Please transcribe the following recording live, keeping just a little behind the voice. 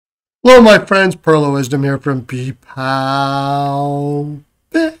Hello, my friends. Perlo Wisdom here from BPAL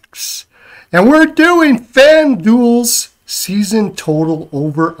Picks. And we're doing FanDuel's season total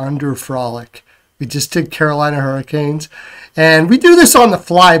over-under frolic. We just did Carolina Hurricanes. And we do this on the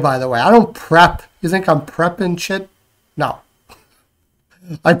fly, by the way. I don't prep. You think I'm prepping shit? No.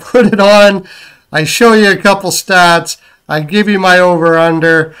 I put it on. I show you a couple stats. I give you my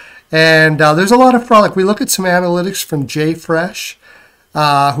over-under. And there's a lot of frolic. We look at some analytics from Jay Fresh,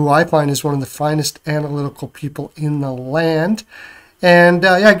 who I find is one of the finest analytical people in the land. And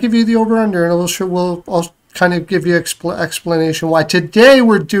yeah, give you the over-under, and I'll kind of give you explanation why. Today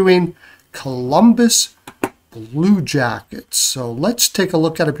we're doing Columbus Blue Jackets. So let's take a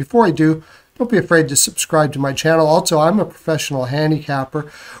look at it. Before I do, don't be afraid to subscribe to my channel. Also, I'm a professional handicapper.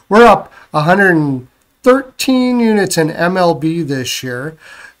 We're up 113 units in MLB this year.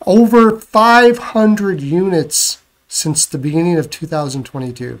 Over 500 units since the beginning of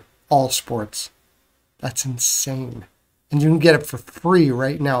 2022, all sports. That's insane. And you can get it for free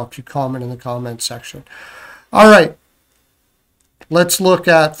right now if you comment in the comment section. All right. Let's look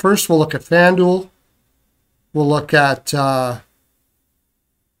at, first we'll look at FanDuel. We'll look at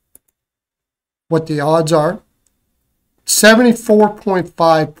what the odds are.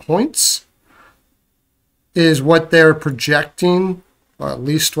 74.5 points is what they're projecting, or at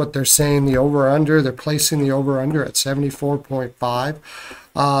least what they're saying the over-under. They're placing the over-under at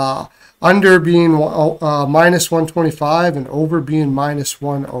 74.5. Under being minus 125 and over being minus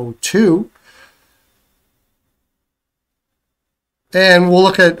 102. And we'll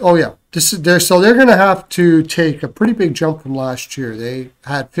look at, oh yeah, so they're going to have to take a pretty big jump from last year. They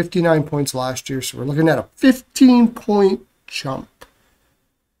had 59 points last year, so we're looking at a 15-point jump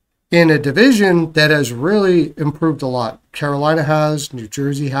in a division that has really improved a lot. Carolina has, New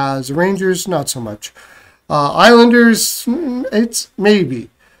Jersey has, the Rangers, not so much. Islanders, it's maybe.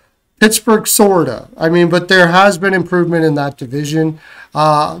 Pittsburgh, sorta. I mean, but there has been improvement in that division.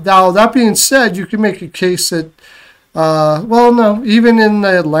 Now, that being said, you can make a case that, well, no, even in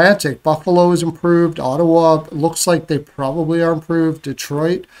the Atlantic, Buffalo is improved. Ottawa looks like they probably are improved.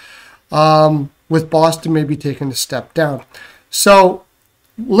 Detroit, with Boston maybe taking a step down. So,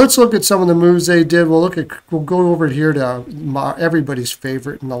 let's look at some of the moves they did. We'll go over here to everybody's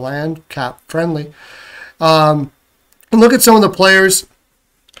favorite in the land, Cap Friendly. And look at some of the players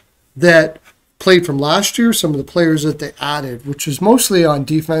that played from last year, some of the players that they added, which is mostly on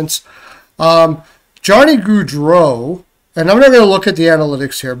defense. Johnny Gaudreau, and I'm not going to look at the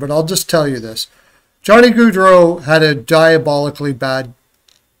analytics here, but I'll just tell you this. Johnny Gaudreau had a diabolically bad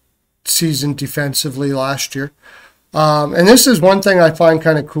season defensively last year. And this is one thing I find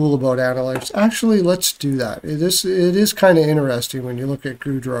kind of cool about analytics. Actually, let's do that. It is kind of interesting when you look at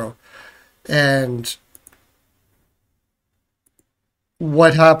Gaudreau and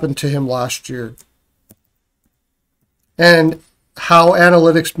what happened to him last year, and how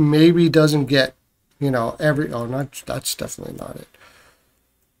analytics maybe doesn't get, that's definitely not it.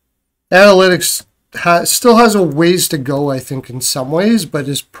 Analytics still has a ways to go, I think, in some ways, but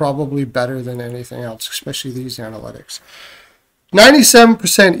is probably better than anything else, especially these analytics.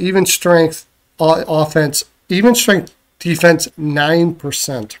 97% even strength offense, even strength defense,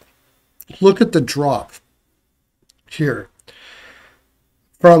 9%. Look at the drop here.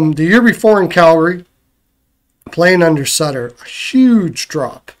 From the year before in Calgary, playing under Sutter, a huge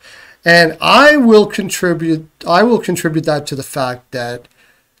drop. And I will contribute that to the fact that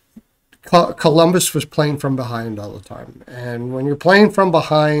Columbus was playing from behind all the time. And when you're playing from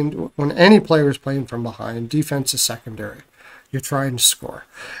behind, when any player is playing from behind, defense is secondary. You're trying to score.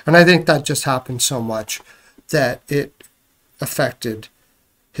 And I think that just happened so much that it affected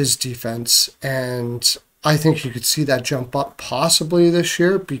his defense. And I think you could see that jump up possibly this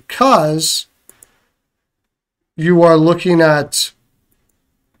year, because you are looking at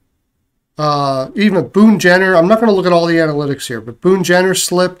even Boone Jenner. I'm not going to look at all the analytics here, but Boone Jenner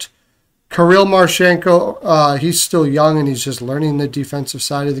slipped. Kirill Marchenko, he's still young and he's just learning the defensive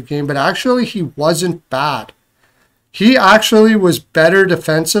side of the game, but actually he wasn't bad. He actually was better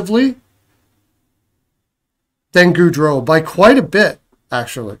defensively than Gaudreau by quite a bit,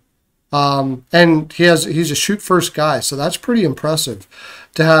 actually. And he's a shoot-first guy, so that's pretty impressive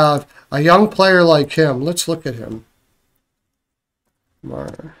to have a young player like him. Let's look at him.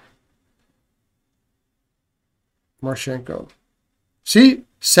 Marchenko. See?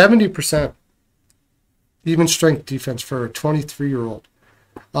 70% even strength defense for a 23-year-old.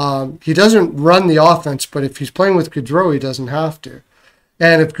 He doesn't run the offense, but if he's playing with Gaudreau, he doesn't have to.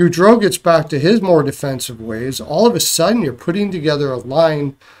 And if Gaudreau gets back to his more defensive ways, all of a sudden you're putting together a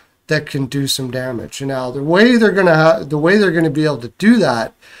line that can do some damage. Now, the way they're going to be able to do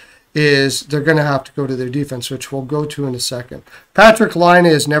that is they're going to have to go to their defense, which we'll go to in a second. Patrick Laine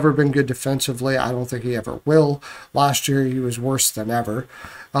has never been good defensively. I don't think he ever will. Last year, he was worse than ever.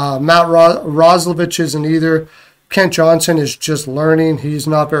 Matt Roslovich isn't either. Kent Johnson is just learning. He's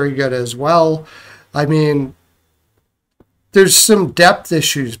not very good as well. I mean, there's some depth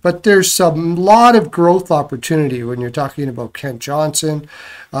issues, but there's a lot of growth opportunity when you're talking about Kent Johnson.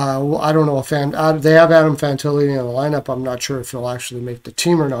 I don't know if they have Adam Fantilli in the lineup. I'm not sure if he'll actually make the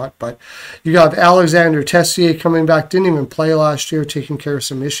team or not, but you got Alexander Tessier coming back, didn't even play last year, taking care of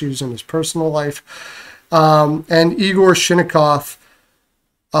some issues in his personal life. And Igor Shinnikov,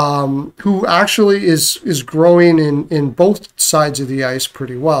 who actually is growing in both sides of the ice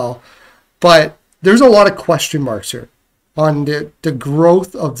pretty well. But there's a lot of question marks here on the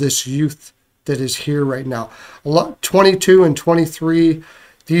growth of this youth that is here right now. 22 and 23,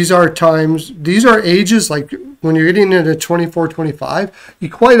 these are ages like when you're getting into 24, 25, you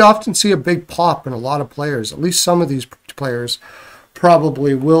quite often see a big pop in a lot of players. At least some of these players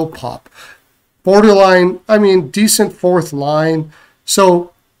probably will pop. Borderline, I mean, decent fourth line.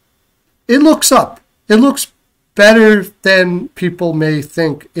 So it looks up. It looks better than people may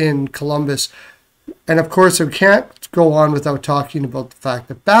think in Columbus. And of course, we can't go on without talking about the fact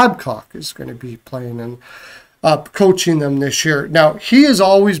that Babcock is going to be playing and coaching them this year. Now, he has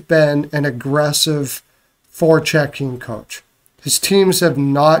always been an aggressive forechecking coach. His teams have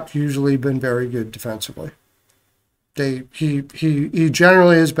not usually been very good defensively. He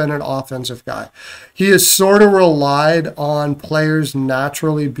generally has been an offensive guy. He has sort of relied on players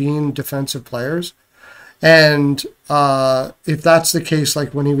naturally being defensive players. And if that's the case,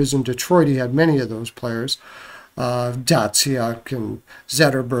 like when he was in Detroit, he had many of those players, Datsuk and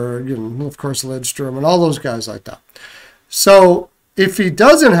Zetterberg and, of course, Lidstrom and all those guys like that. So if he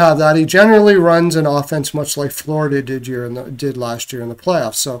doesn't have that, he generally runs an offense much like Florida did last year in the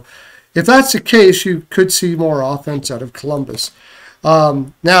playoffs. So if that's the case, you could see more offense out of Columbus.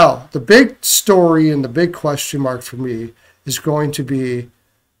 Now, the big story and the big question mark for me is going to be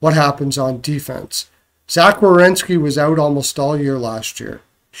what happens on defense. Zach Werenski was out almost all year last year.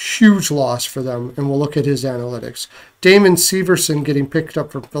 Huge loss for them, and we'll look at his analytics. Damon Severson getting picked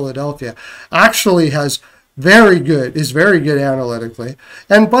up from Philadelphia actually is very good analytically.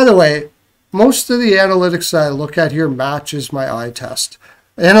 And by the way, most of the analytics that I look at here matches my eye test.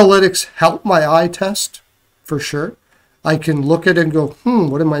 Analytics help my eye test, for sure. I can look at it and go,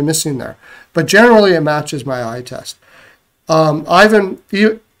 what am I missing there? But generally, it matches my eye test. Ivan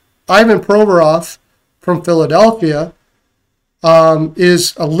Provorov from Philadelphia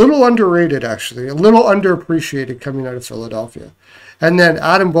is a little underrated, actually, a little underappreciated coming out of Philadelphia. And then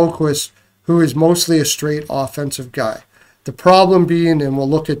Adam Boqvist, who is mostly a straight offensive guy. The problem being, and we'll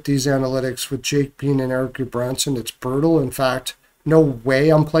look at these analytics with Jake Bean and Eric Gudbranson, it's brutal. In fact, no way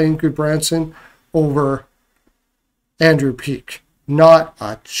I'm playing Gudbranson over Andrew Peeke. Not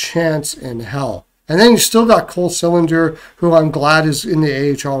a chance in hell. And then you still got Cole Sillinger, who I'm glad is in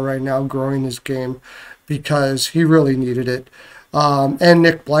the AHL right now, growing his game because he really needed it. And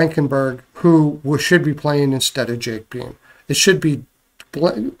Nick Blankenberg, who should be playing instead of Jake Bean. It should be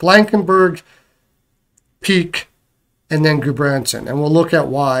Blankenberg, Peeke, and then Gudbranson. And we'll look at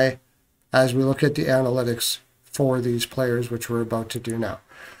why as we look at the analytics for these players, which we're about to do now.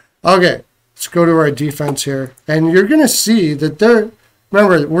 Okay, let's go to our defense here. And you're going to see that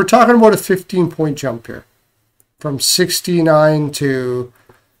remember, we're talking about a 15-point jump here from 69 to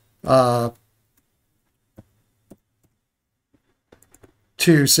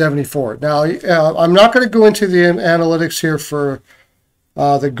 74. Now, I'm not going to go into the analytics here for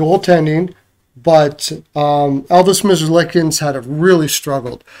the goaltending, but Elvis Merzlikins had really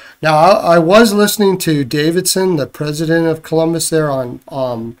struggled. Now, I was listening to Davidson, the president of Columbus, there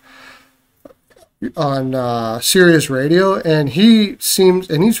on Sirius Radio, and he's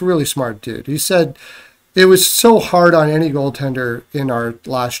a really smart dude. He said it was so hard on any goaltender in our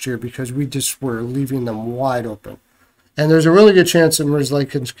last year because we just were leaving them wide open. And there's a really good chance that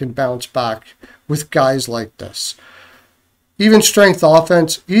Merzlikins can bounce back with guys like this. Even strength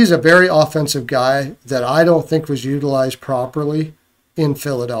offense, he's a very offensive guy that I don't think was utilized properly in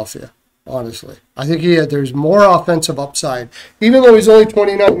Philadelphia, honestly. I think there's more offensive upside, even though he's only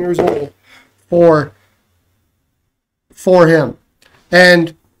 29 years old, for him.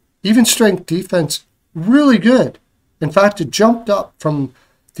 And even strength defense, really good. In fact, it jumped up from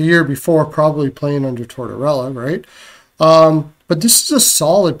the year before, probably playing under Tortorella, right? But this is a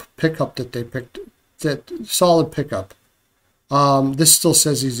solid pickup that they picked. Solid pickup. This still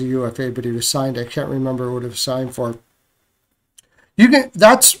says he's a UFA, but he was signed. I can't remember what he was signed for.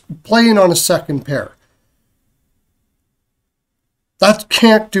 That's playing on a second pair. That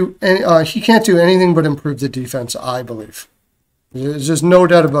can't do any, he can't do anything but improve the defense, I believe. There's just no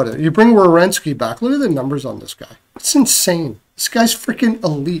doubt about it. You bring Werenski back. Look at the numbers on this guy. It's insane. This guy's freaking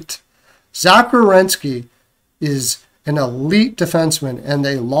elite. Zach Werenski is an elite defenseman, and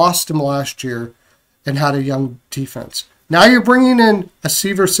they lost him last year and had a young defense. Now you're bringing in a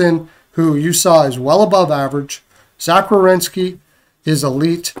Severson who you saw is well above average. Zach Werenski is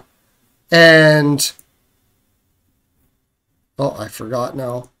elite. And, oh, I forgot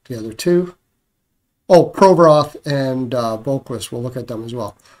now the other two. Oh, Provorov and Boquist. We'll look at them as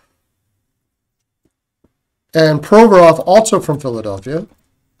well. And Provorov also from Philadelphia.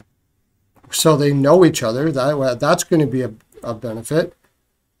 So they know each other. That's going to be a benefit.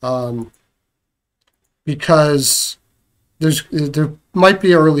 Because there might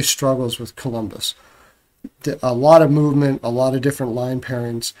be early struggles with Columbus. A lot of movement, a lot of different line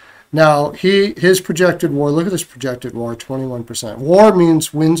pairings. Now, his projected WAR, look at this projected WAR, 21%. WAR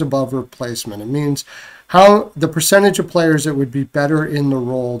means wins above replacement. It means how the percentage of players that would be better in the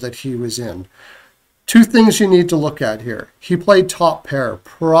role that he was in. Two things you need to look at here. He played top pair,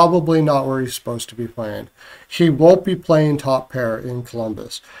 probably not where he's supposed to be playing. He won't be playing top pair in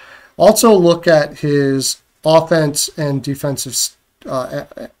Columbus. Also look at his offense and defensive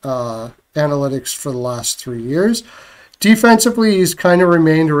analytics for the last 3 years. Defensively, he's kind of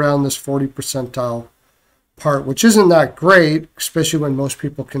remained around this 40 percentile part, which isn't that great, especially when most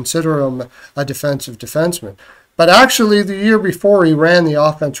people consider him a defensive defenseman. But actually, the year before, he ran the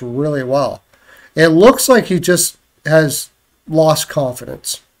offense really well. It looks like he just has lost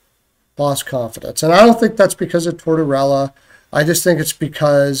confidence. And I don't think that's because of Tortorella. I just think it's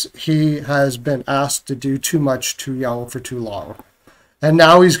because he has been asked to do too much too young for too long. And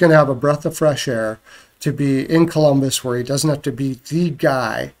now he's going to have a breath of fresh air to be in Columbus where he doesn't have to be the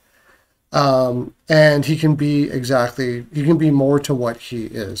guy. And he can be more to what he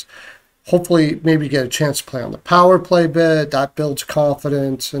is. Hopefully, maybe get a chance to play on the power play bit. That builds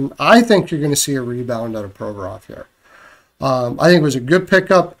confidence. And I think you're going to see a rebound out of Provorov here. I think it was a good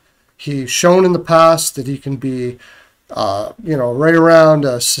pickup. He's shown in the past that he can be, right around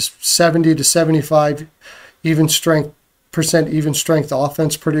a 70 to 75 even strength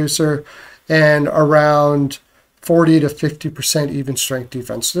offense producer and around 40 to 50% even strength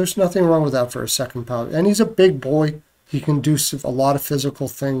defense. So there's nothing wrong with that for a second power. And he's a big boy. He can do a lot of physical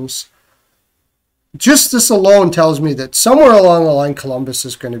things. Just this alone tells me that somewhere along the line, Columbus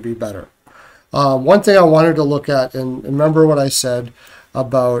is going to be better. One thing I wanted to look at, and remember what I said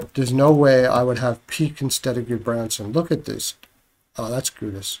about there's no way I would have Peak instead of Goodbranson. Look at this. Oh, that's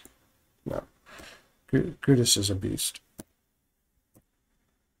Gudis. No. Gudis is a beast.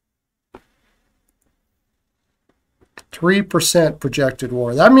 3% projected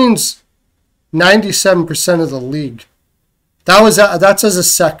WAR. That means 97% of the league. That's as a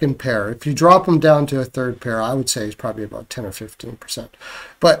second pair. If you drop him down to a third pair, I would say he's probably about 10 or 15%.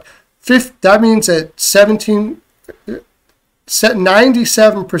 But that means that 97%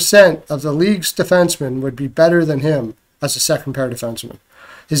 of the league's defensemen would be better than him as a second pair defenseman.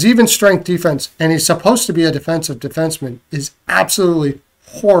 His even strength defense, and he's supposed to be a defensive defenseman, is absolutely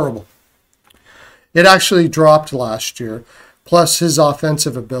horrible. It actually dropped last year. Plus, his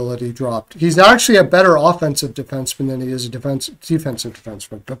offensive ability dropped. He's actually a better offensive defenseman than he is a defensive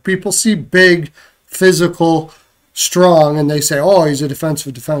defenseman. But people see big, physical, strong, and they say, oh, he's a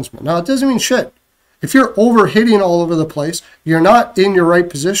defensive defenseman. No, it doesn't mean shit. If you're overhitting all over the place, you're not in your right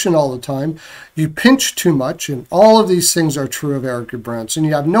position all the time, you pinch too much, and all of these things are true of Eric Goodbranson.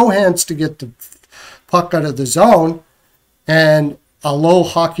 You have no hands to get the puck out of the zone, and a low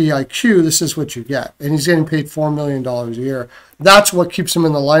hockey IQ, this is what you get. And he's getting paid $4 million a year. That's what keeps him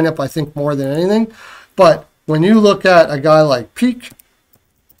in the lineup, I think, more than anything. But when you look at a guy like Peak,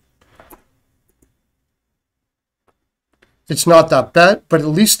 it's not that bad, but at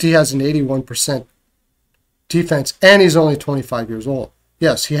least he has an 81% defense, and he's only 25 years old.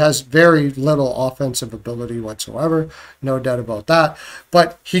 Yes, he has very little offensive ability whatsoever, no doubt about that.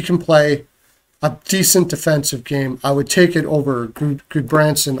 But he can play a decent defensive game. I would take it over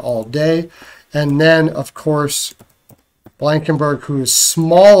Goodbranson all day. And then, of course, Blankenberg, who is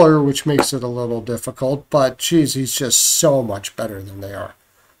smaller, which makes it a little difficult. But, geez, he's just so much better than they are.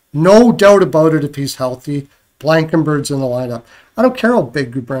 No doubt about it if he's healthy. Blankenberg's in the lineup. I don't care how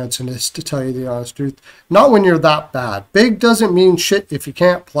big Goodbranson is, to tell you the honest truth. Not when you're that bad. Big doesn't mean shit if you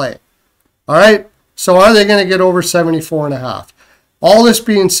can't play. All right? So are they going to get over 74.5? All this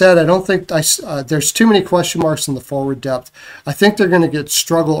being said, I don't think there's too many question marks in the forward depth. I think they're going to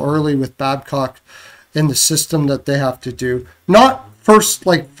struggle early with Babcock in the system that they have to do. Not first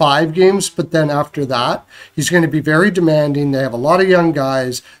like 5 games, but then after that, he's going to be very demanding. They have a lot of young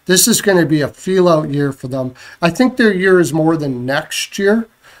guys. This is going to be a feel-out year for them. I think their year is more than next year,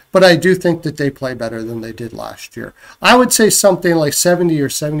 but I do think that they play better than they did last year. I would say something like 70 or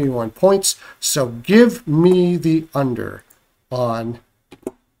 71 points. So give me the under on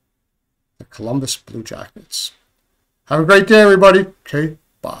the Columbus Blue Jackets. Have a great day, everybody. Okay.